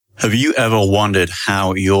Have you ever wondered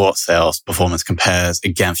how your sales performance compares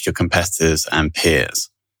against your competitors and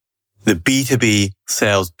peers? The B2B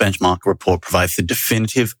Sales Benchmark Report provides the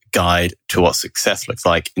definitive guide to what success looks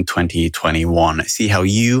like in 2021. See how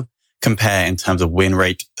you compare in terms of win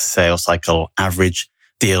rate, sales cycle, average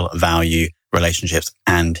deal value, relationships,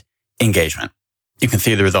 and engagement. You can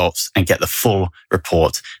see the results and get the full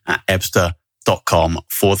report at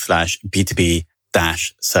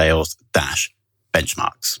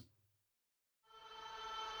ebsta.com/B2B-sales-benchmarks.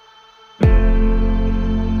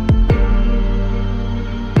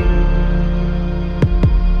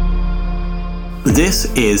 This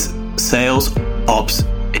is Sales Ops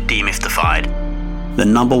Demystified, the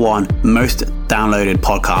 #1 most downloaded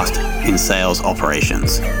podcast in sales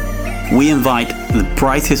operations. We invite the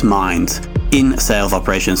brightest minds in sales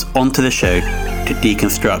operations onto the show to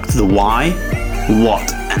deconstruct the why,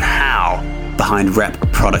 what, and how behind rep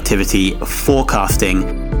productivity, forecasting,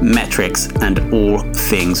 metrics, and all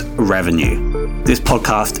things revenue. This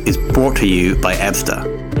podcast is brought to you by Ebsta,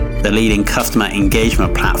 the leading customer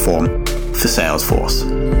engagement platform for Salesforce.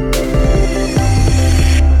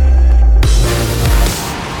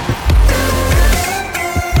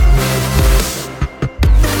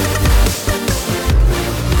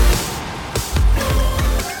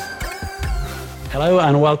 Hello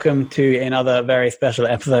and welcome to another very special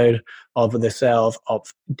episode of the Sales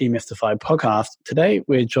Ops Demystified podcast. Today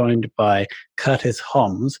we're joined by Curtis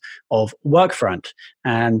Homs of Workfront,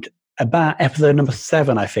 and about episode number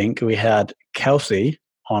 7, I think, we had Kelsey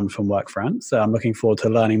on from Workfront. So I'm looking forward to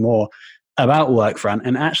learning more about Workfront.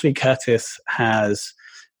 And actually, Curtis has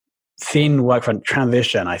seen Workfront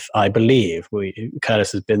transition, I believe.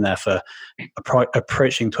 Curtis has been there for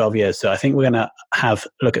approaching 12 years. So I think we're going to have a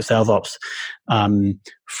look at sales ops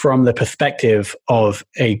from the perspective of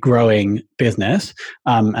a growing business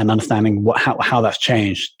and understanding how that's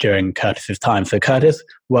changed during Curtis's time. So Curtis,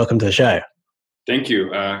 welcome to the show. Thank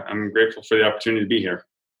you. I'm grateful for the opportunity to be here.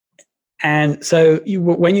 And so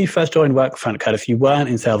when you first joined Workfront, Curtis, you weren't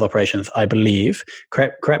in sales operations, I believe.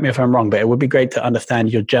 Correct me if I'm wrong, but it would be great to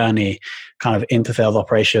understand your journey kind of into sales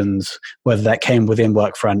operations, whether that came within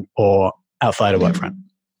Workfront or outside of Workfront.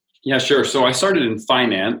 Yeah, sure. So I started in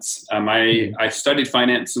finance. I studied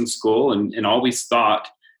finance in school and always thought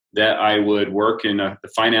that I would work in the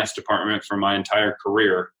finance department for my entire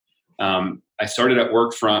career. I started at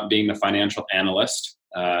Workfront being the financial analyst.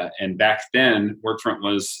 And back then, Workfront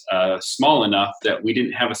was small enough that we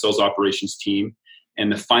didn't have a sales operations team,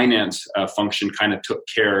 and the finance function kind of took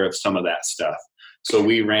care of some of that stuff. So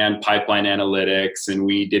we ran pipeline analytics, and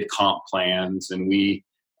we did comp plans, and we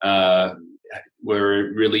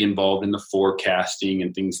were really involved in the forecasting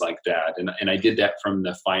and things like that. And I did that from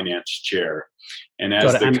the finance chair. And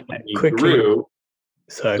as the company grew...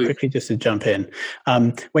 So quickly, just to jump in,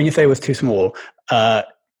 when you say it was too small,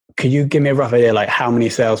 could you give me a rough idea, like how many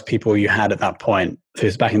salespeople you had at that point? So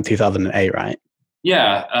it's back in 2008, right?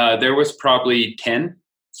 Yeah, there was probably 10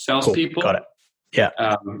 salespeople. Cool. Got it. Yeah.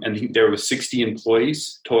 And there was 60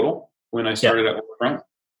 employees total when I started at Workfront.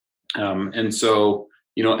 And so,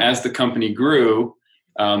 as the company grew,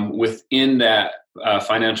 within that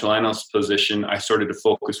financial analyst position, I started to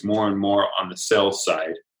focus more and more on the sales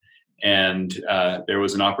side. And there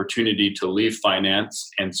was an opportunity to leave finance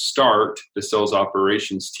and start the sales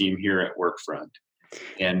operations team here at Workfront.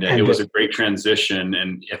 And it was a great transition.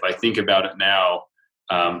 And if I think about it now,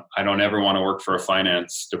 I don't ever want to work for a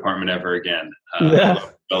finance department ever again. I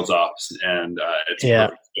love sales ops, and it's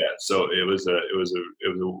perfect. Yeah. So it was a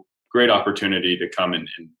great opportunity to come and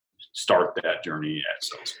start that journey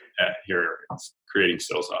here creating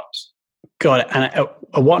sales ops. Got it. And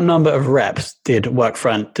at what number of reps did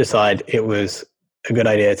Workfront decide it was a good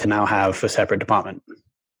idea to now have a separate department?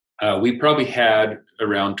 We probably had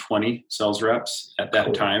around 20 sales reps at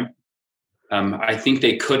that time. I think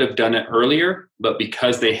they could have done it earlier, but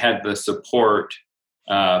because they had the support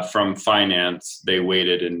from finance, they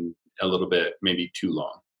waited a little bit, maybe too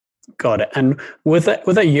long. Got it. And was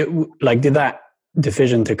that you? Like, did that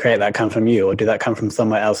decision to create that come from you, or did that come from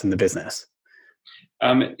somewhere else in the business?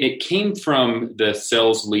 It came from the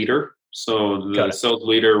sales leader. So the sales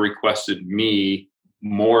leader requested me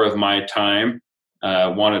more of my time,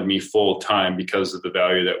 wanted me full time because of the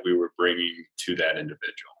value that we were bringing to that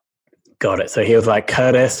individual. Got it. So he was like,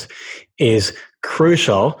 Curtis is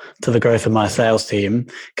crucial to the growth of my sales team.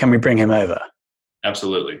 Can we bring him over?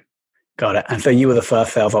 Absolutely. Got it. And so you were the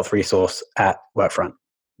first sales ops resource at Workfront?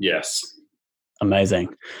 Yes.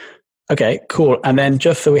 Amazing. Okay, cool. And then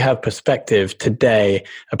just so we have perspective, today,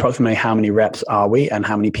 approximately how many reps are we and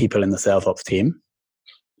how many people in the sales ops team?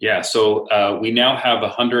 Yeah. So we now have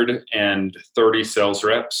 130 sales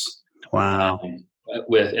reps. Wow.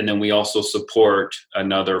 And then we also support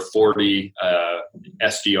another 40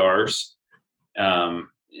 SDRs.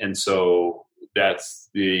 And so that's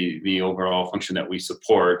the overall function that we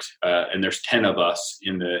support. And there's 10 of us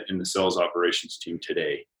in the sales operations team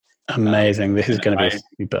today. Amazing. This is going to be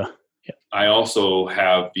super. Yeah. I also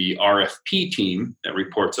have the RFP team that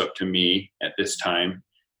reports up to me at this time,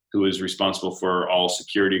 who is responsible for all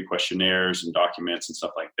security questionnaires and documents and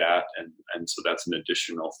stuff like that. And so that's an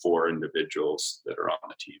additional 4 individuals that are on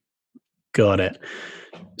the team. Got it.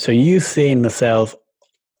 So you've seen the sales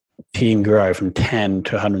team grow from 10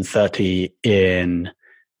 to 130 in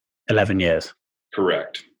 11 years.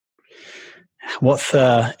 Correct.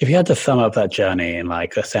 If you had to sum up that journey in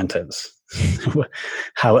like a sentence,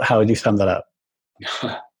 how would you sum that up?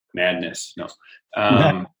 Madness. No.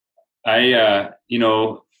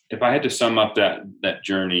 If I had to sum up that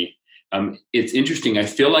journey, it's interesting. I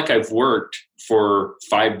feel like I've worked for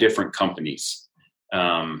 5 different companies.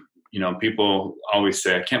 People always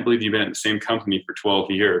say, I can't believe you've been at the same company for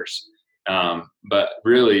 12 years. But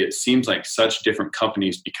really, it seems like such different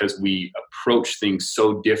companies because we approach things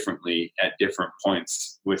so differently at different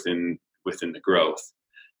points within the growth.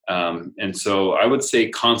 And so I would say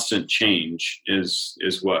constant change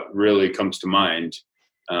is what really comes to mind.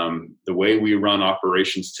 The way we run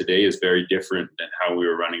operations today is very different than how we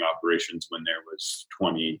were running operations when there was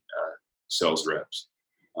 20 sales reps.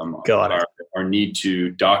 Our need to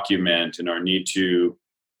document and our need to,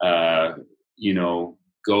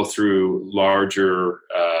 go through larger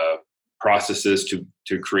processes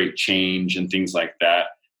to create change and things like that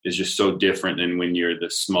is just so different than when you're the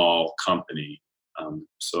small company.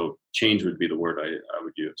 So change would be the word I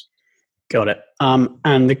would use. Got it.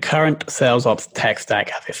 And the current sales ops tech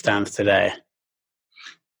stack as it stands today?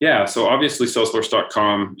 Yeah, so obviously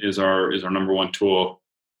Salesforce.com is our number one tool.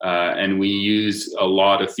 And we use a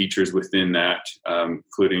lot of features within that,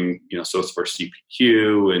 including, Salesforce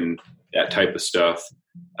CPQ and that type of stuff.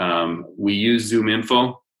 We use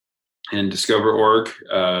ZoomInfo and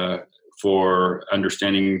DiscoverOrg for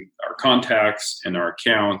understanding our contacts and our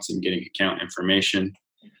accounts and getting account information.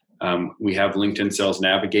 We have LinkedIn Sales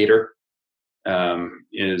Navigator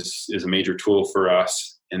is a major tool for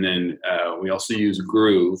us. And then we also use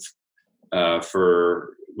Groove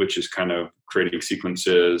which is kind of creating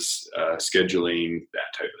sequences, scheduling,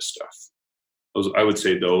 that type of stuff. I would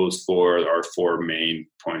say those 4 are 4 main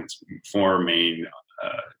points, 4 main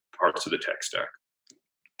parts of the tech stack.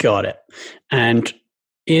 Got it. And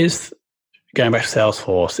going back to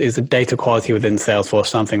Salesforce, is the data quality within Salesforce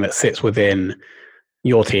something that sits within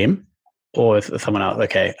your team, or is it someone else?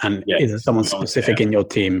 Okay. And is there someone specific in your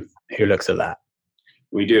team who looks at that?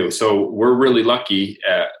 We do. So we're really lucky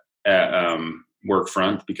at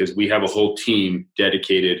Workfront because we have a whole team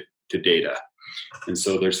dedicated to data. And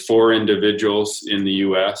so there's 4 individuals in the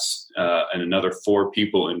US and another 4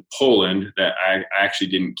 people in Poland that I actually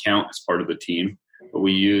didn't count as part of the team, but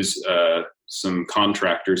we use some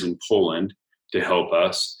contractors in Poland to help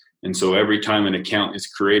us. And so every time an account is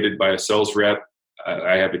created by a sales rep,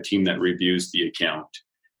 I have a team that reviews the account.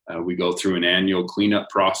 We go through an annual cleanup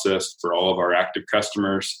process for all of our active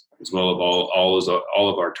customers, as well as all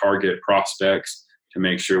of our target prospects, to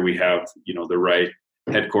make sure we have the right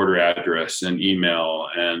headquarter address and email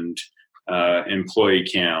and employee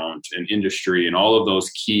count and industry and all of those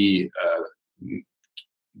key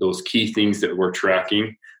things that we're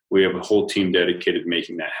tracking. We have a whole team dedicated to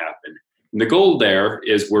making that happen. And the goal there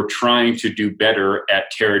is we're trying to do better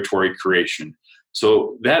at territory creation.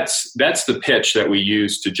 So that's the pitch that we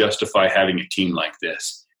use to justify having a team like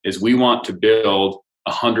this, is we want to build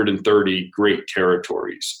 130 great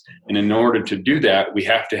territories. And in order to do that, we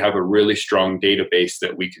have to have a really strong database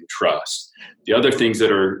that we can trust. The other things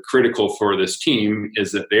that are critical for this team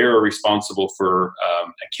is that they are responsible for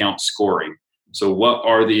account scoring. So what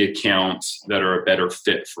are the accounts that are a better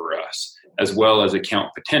fit for us, as well as account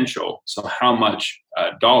potential? So how much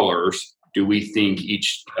dollars do we think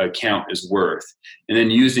each account is worth? And then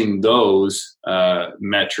using those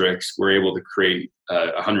metrics, we're able to create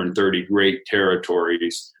 130 great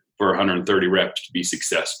territories for 130 reps to be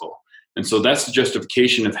successful. And so that's the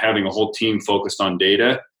justification of having a whole team focused on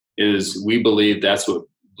data, is we believe that's what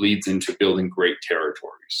leads into building great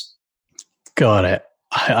territories. Got it.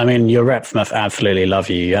 I mean, your reps must absolutely love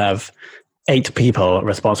you. You have 8 people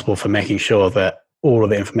responsible for making sure that all of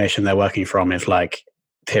the information they're working from is like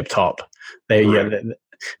tip top. They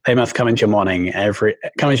must come into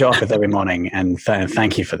your office every morning and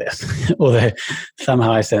thank you for this. Although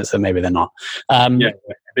somehow I sense that maybe they're not.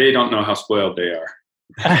 They don't know how spoiled they are.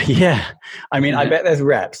 Yeah. I mean, I bet there's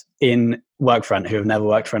reps in Workfront who have never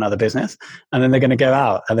worked for another business, and then they're going to go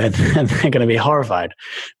out and then and they're going to be horrified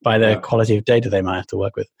by the quality of data they might have to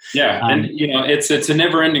work with. Yeah. And it's a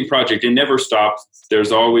never ending project. It never stops.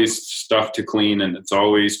 There's always stuff to clean, and it's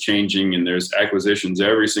always changing, and there's acquisitions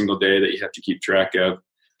every single day that you have to keep track of.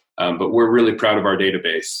 But we're really proud of our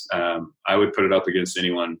database. I would put it up against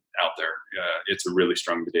anyone out there. It's a really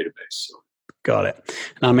strong database. So. Got it.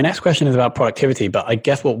 Now, my next question is about productivity, but I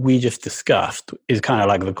guess what we just discussed is kind of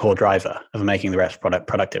like the core driver of making the reps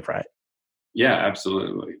productive, right? Yeah,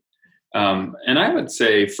 absolutely. And I would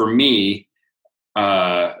say for me,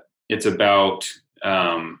 it's about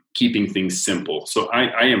keeping things simple. So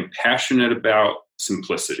I am passionate about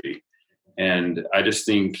simplicity. And I just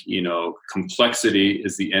think, complexity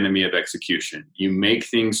is the enemy of execution. You make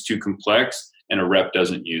things too complex and a rep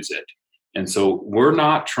doesn't use it. And so we're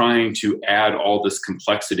not trying to add all this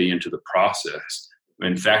complexity into the process.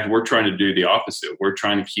 In fact, we're trying to do the opposite. We're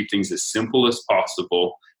trying to keep things as simple as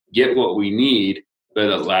possible, get what we need, but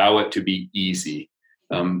allow it to be easy.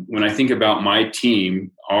 When I think about my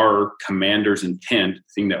team, our commander's intent, the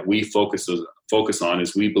thing that we focus on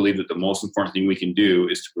is we believe that the most important thing we can do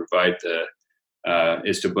is to provide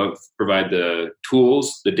the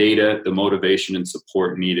tools, the data, the motivation, and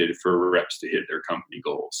support needed for reps to hit their company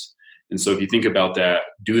goals. And so if you think about that,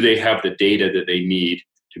 do they have the data that they need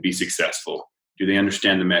to be successful? Do they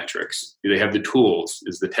understand the metrics? Do they have the tools?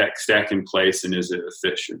 Is the tech stack in place and is it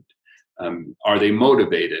efficient? Are they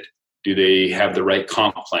motivated? Do they have the right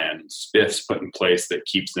comp plan, spiffs put in place that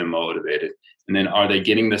keeps them motivated? And then are they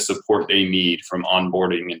getting the support they need from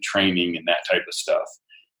onboarding and training and that type of stuff?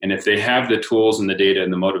 And if they have the tools and the data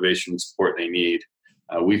and the motivation and support they need,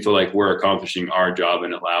 we feel like we're accomplishing our job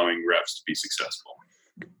and allowing reps to be successful.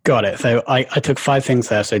 Got it. So I took 5 things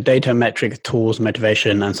there. So data, metrics, tools,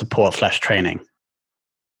 motivation, and support / training.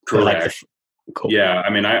 Correct. Cool. Yeah. I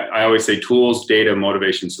mean, I always say tools, data,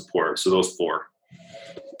 motivation, support. So those 4.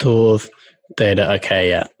 Tools, data. Okay.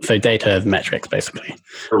 Yeah. So data, metrics, basically.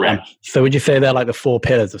 Correct. So would you say they're like the 4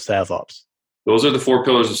 pillars of sales ops? Those are the 4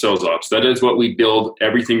 pillars of sales ops. That is what we build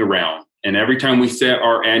everything around. And every time we set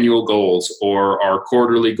our annual goals or our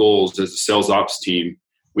quarterly goals as a sales ops team,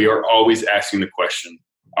 we are always asking the question,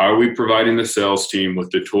 are we providing the sales team with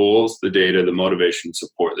the tools, the data, the motivation,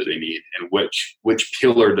 support that they need? And which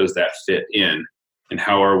pillar does that fit in? And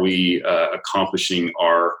how are we accomplishing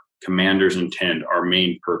our commander's intent, our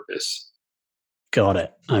main purpose? Got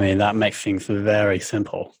it. I mean, that makes things very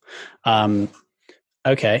simple.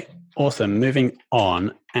 Okay, awesome. Moving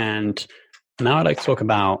on. And now I'd like to talk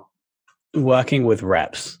about working with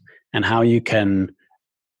reps and how you can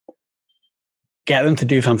get them to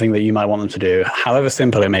do something that you might want them to do, however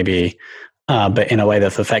simple it may be, but in a way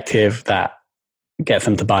that's effective, that gets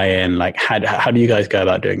them to buy in. Like, how do you guys go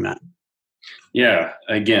about doing that? Yeah,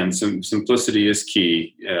 again, simplicity is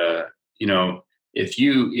key. If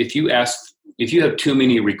you have too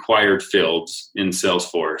many required fields in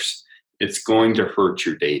Salesforce, it's going to hurt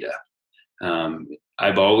your data.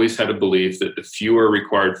 I've always had a belief that the fewer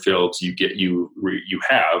required fields you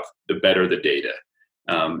have, the better the data.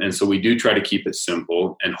 And so we do try to keep it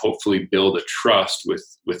simple and hopefully build a trust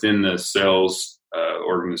within the sales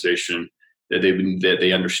organization that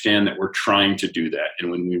they understand that we're trying to do that.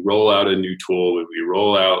 And when we roll out a new tool, when we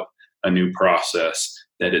roll out a new process,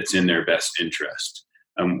 that it's in their best interest.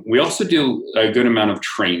 We also do a good amount of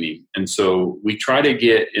training. And so we try to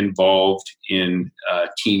get involved in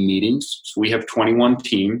team meetings. So we have 21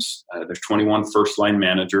 teams. There's 21 first-line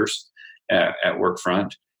managers at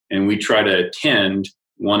Workfront. And we try to attend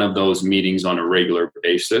one of those meetings on a regular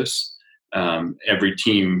basis. Every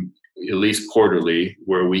team, at least quarterly,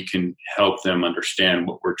 where we can help them understand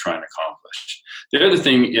what we're trying to accomplish. The other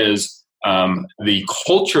thing is the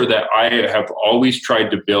culture that I have always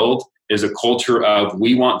tried to build is a culture of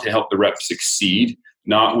we want to help the reps succeed,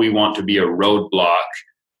 not we want to be a roadblock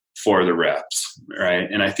for the reps,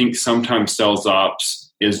 right? And I think sometimes sales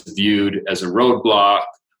ops is viewed as a roadblock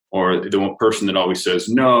or the one person that always says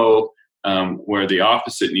no, where the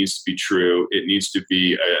opposite needs to be true. It needs to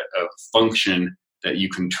be a function that you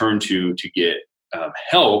can turn to get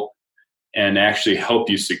help and actually help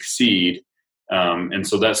you succeed. And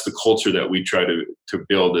so that's the culture that we try to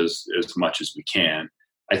build as much as we can.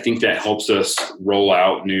 I think that helps us roll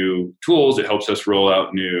out new tools. It helps us roll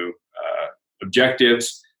out new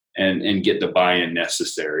objectives and get the buy-in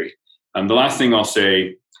necessary. The last thing I'll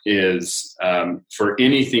say is for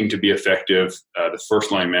anything to be effective, the first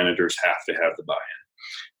line managers have to have the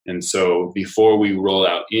buy-in. And so before we roll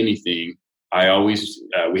out anything, I always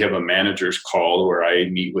we have a manager's call where I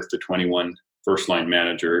meet with the 21 first line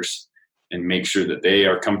managers, and make sure that they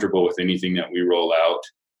are comfortable with anything that we roll out,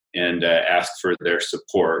 and ask for their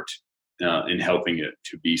support in helping it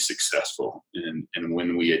to be successful. And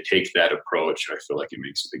when we take that approach, I feel like it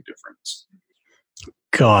makes a big difference.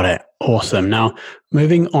 Got it. Awesome. Now,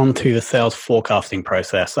 moving on to the sales forecasting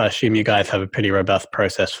process, I assume you guys have a pretty robust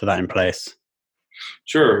process for that in place.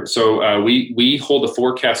 Sure. So we hold a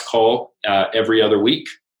forecast call every other week.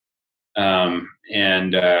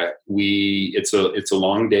 It's a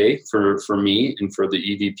long day for me and for the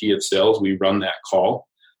EVP of sales. We run that call,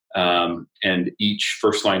 and each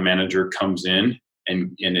first line manager comes in,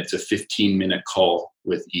 and it's a 15-minute call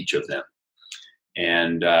with each of them.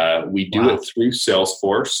 And we do it through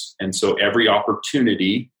Salesforce. And so every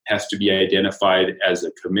opportunity has to be identified as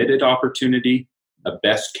a committed opportunity, a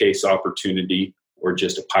best case opportunity, or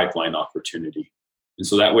just a pipeline opportunity. And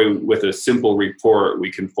so that way, with a simple report,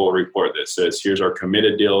 we can pull a report that says, here's our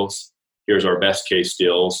committed deals, here's our best case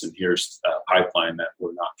deals, and here's a pipeline that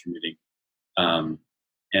we're not committing.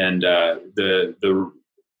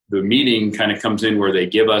 The meeting kind of comes in where they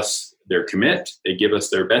give us their commit, they give us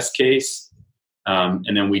their best case,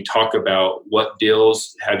 and then we talk about what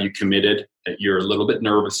deals have you committed that you're a little bit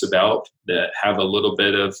nervous about, that have a little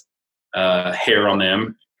bit of hair on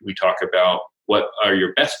them. We talk about what are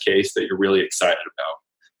your best case that you're really excited about.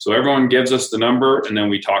 So everyone gives us the number, and then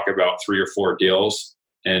we talk about 3 or 4 deals,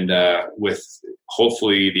 and with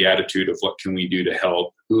hopefully the attitude of what can we do to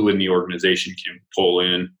help, who in the organization can pull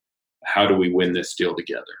in, how do we win this deal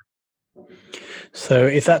together. So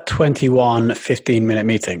is that 21 15-minute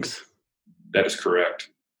meetings? That is correct.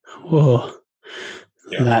 Whoa.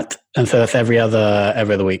 Yeah. And so that's every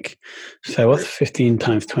other week. So what's 15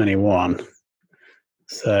 times 21?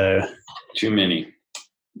 So too many.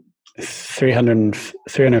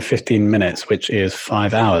 315 minutes, which is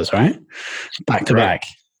 5 hours, right? Back to back.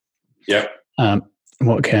 Yep.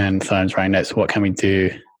 What can we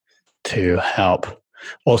do to help?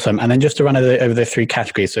 Awesome. And then just to run over the 3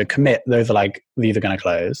 categories. So commit, those are like, these are going to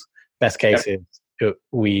close. Best case is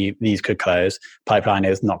these could close. Pipeline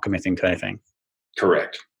is not committing to anything.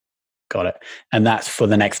 Correct. Got it. And that's for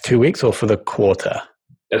the next 2 weeks or for the quarter?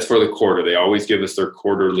 That's for the quarter. They always give us their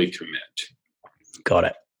quarterly commit. Got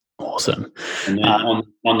it. Awesome. And then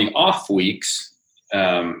on the off weeks,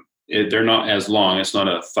 they're not as long. It's not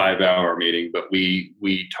a 5-hour meeting, but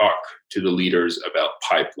we talk to the leaders about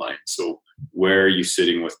pipeline. So where are you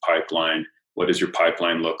sitting with pipeline? What does your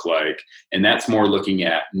pipeline look like? And that's more looking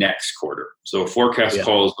at next quarter. So a forecast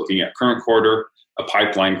call is looking at current quarter. A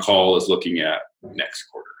pipeline call is looking at next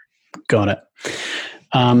quarter. Got it.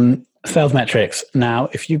 Sales metrics. Now,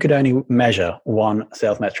 if you could only measure one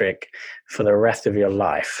sales metric for the rest of your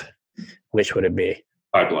life, which would it be?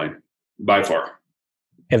 Pipeline, by far.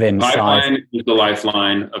 Pipeline is the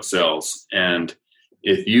lifeline of sales. And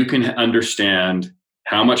if you can understand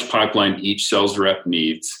how much pipeline each sales rep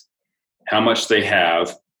needs, how much they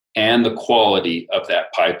have, and the quality of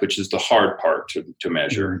that pipe, which is the hard part to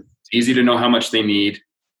measure. Mm-hmm. It's easy to know how much they need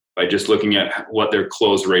by just looking at what their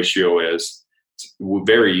close ratio is. It's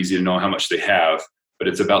very easy to know how much they have, but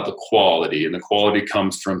it's about the quality. And the quality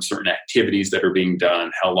comes from certain activities that are being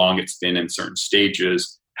done, how long it's been in certain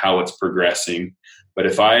stages, how it's progressing. But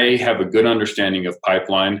if I have a good understanding of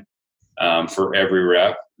pipeline for every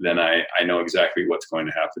rep, then I know exactly what's going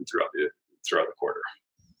to happen throughout the quarter.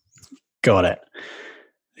 Got it.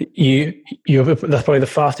 That's probably the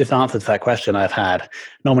fastest answer to that question I've had.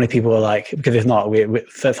 Normally people are like, because it's not,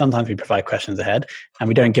 sometimes we provide questions ahead and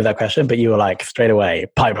we don't give that question, but you were like straight away,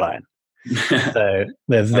 pipeline. So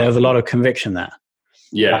there's a lot of conviction there.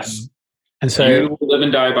 Yes. And so you live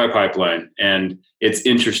and die by pipeline. And it's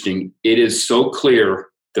interesting. It is so clear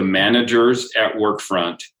the managers at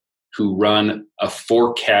Workfront who run a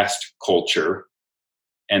forecast culture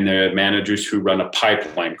and the managers who run a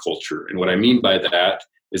pipeline culture. And what I mean by that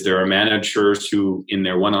is there are managers who in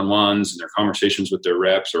their one-on-ones and their conversations with their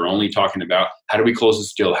reps are only talking about how do we close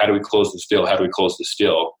this deal? How do we close this deal? How do we close this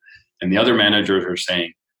deal? And the other managers are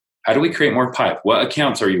saying, how do we create more pipe? What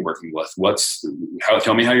accounts are you working with?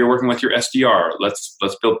 Tell me how you're working with your SDR. Let's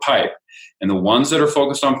build pipe. And the ones that are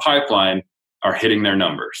focused on pipeline are hitting their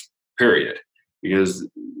numbers, period. Because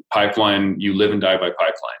pipeline, you live and die by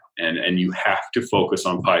pipeline. And you have to focus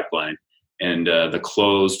on pipeline. And the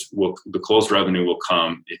closed revenue will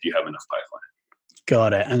come if you have enough pipeline.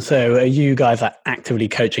 Got it. And so are you guys actively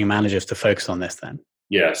coaching managers to focus on this then?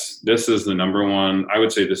 Yes, this is the number one. I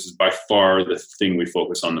would say this is by far the thing we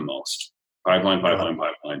focus on the most. Pipeline.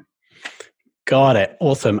 Got it.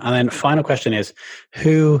 Awesome. And then final question is,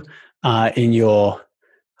 who in your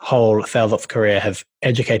whole sales ops career has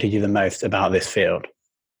educated you the most about this field?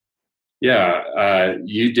 Yeah,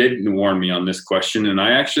 you did warn me on this question, and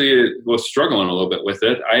I actually was struggling a little bit with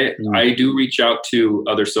it. I do reach out to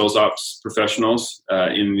other sales ops professionals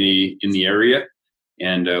in the area,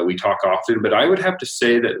 and we talk often. But I would have to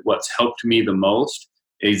say that what's helped me the most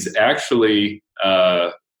is actually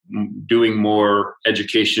doing more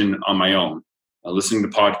education on my own, listening to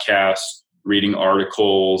podcasts, reading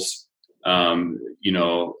articles, being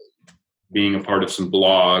a part of some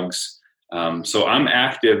blogs. So I'm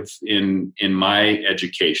active in my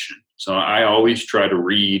education. So I always try to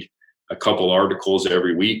read a couple articles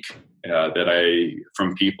every week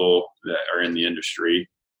from people that are in the industry.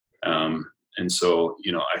 And so,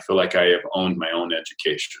 I feel like I have owned my own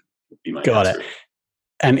education. Would be my Got answer. it.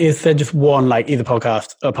 And is there just one, like either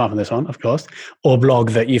podcast, apart from this one, of course, or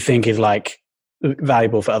blog that you think is like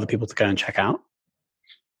valuable for other people to go and check out?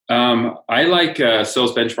 I like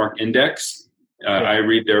Sales Benchmark Index. I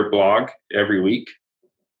read their blog every week.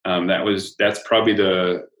 That's probably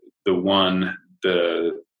the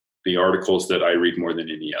articles that I read more than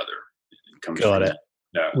any other. Got it.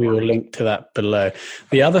 We will link to that below.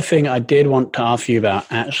 The other thing I did want to ask you about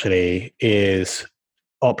actually is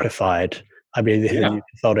Oplified. I believe this is a new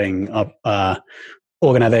consulting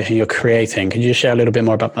organization you're creating. Could you share a little bit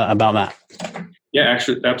more about that? Yeah,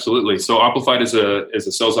 actually, absolutely. So Oplified is a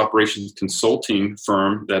sales operations consulting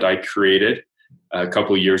firm that I created a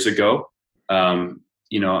couple of years ago. I'm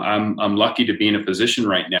lucky to be in a position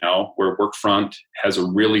right now where Workfront has a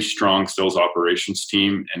really strong sales operations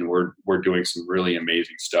team, and we're doing some really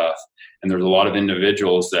amazing stuff. And there's a lot of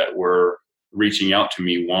individuals that were reaching out to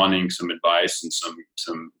me wanting some advice and some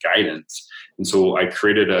guidance. And so I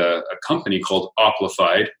created a company called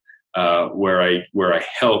Oplified, where I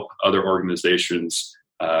help other organizations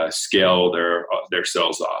scale their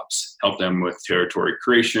sales ops, help them with territory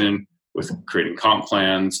creation, with creating comp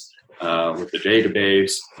plans, with the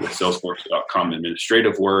database, with Salesforce.com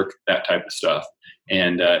administrative work, that type of stuff.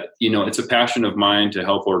 And it's a passion of mine to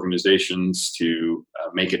help organizations to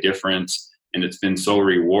make a difference. And it's been so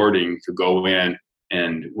rewarding to go in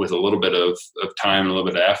and with a little bit of time, a little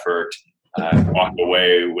bit of effort, walk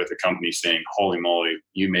away with a company saying, holy moly,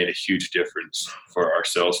 you made a huge difference for our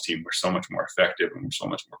sales team. We're so much more effective and we're so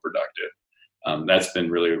much more productive. That's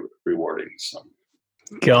been really rewarding. So.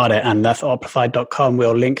 Got it. And that's oplified.com.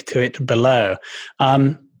 We'll link to it below.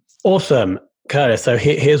 Awesome, Curtis. So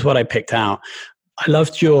here's what I picked out. I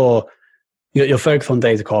loved your focus on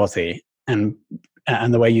data quality, and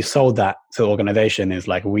the way you sold that to the organization is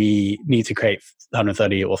like, we need to create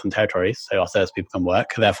 130 awesome territories so our salespeople can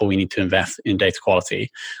work. Therefore, we need to invest in data quality.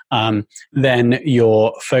 Then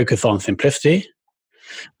your focus on simplicity.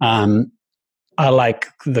 I like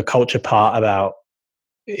the culture part about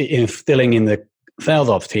instilling in the sales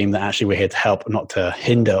ops team that actually we're here to help, not to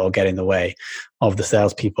hinder or get in the way of the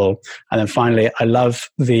salespeople. And then finally, I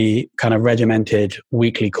love the kind of regimented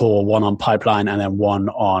weekly call, one on pipeline and then one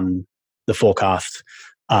on the forecast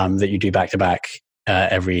that you do back to back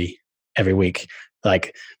every week.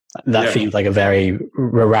 Like that seems like a very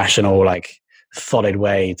rational, like solid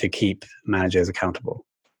way to keep managers accountable.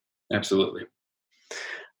 Absolutely.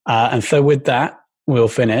 And so with that, we'll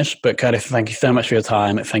finish. But Curtis, thank you so much for your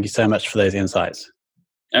time. Thank you so much for those insights.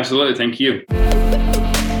 Absolutely. Thank you.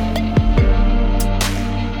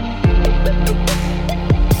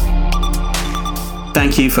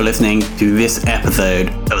 Thank you for listening to this episode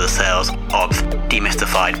of the Sales Ops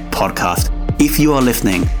Demystified podcast. If you are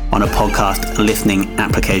listening on a podcast listening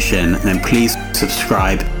application, then please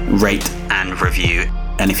subscribe, rate, and review.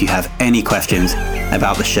 And if you have any questions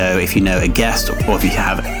about the show, if you know a guest, or if you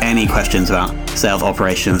have any questions about sales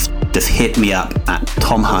operations, just hit me up at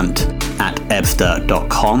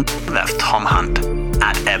tomhunt@ebster.com. That's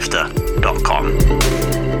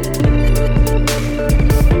tomhunt@ebster.com.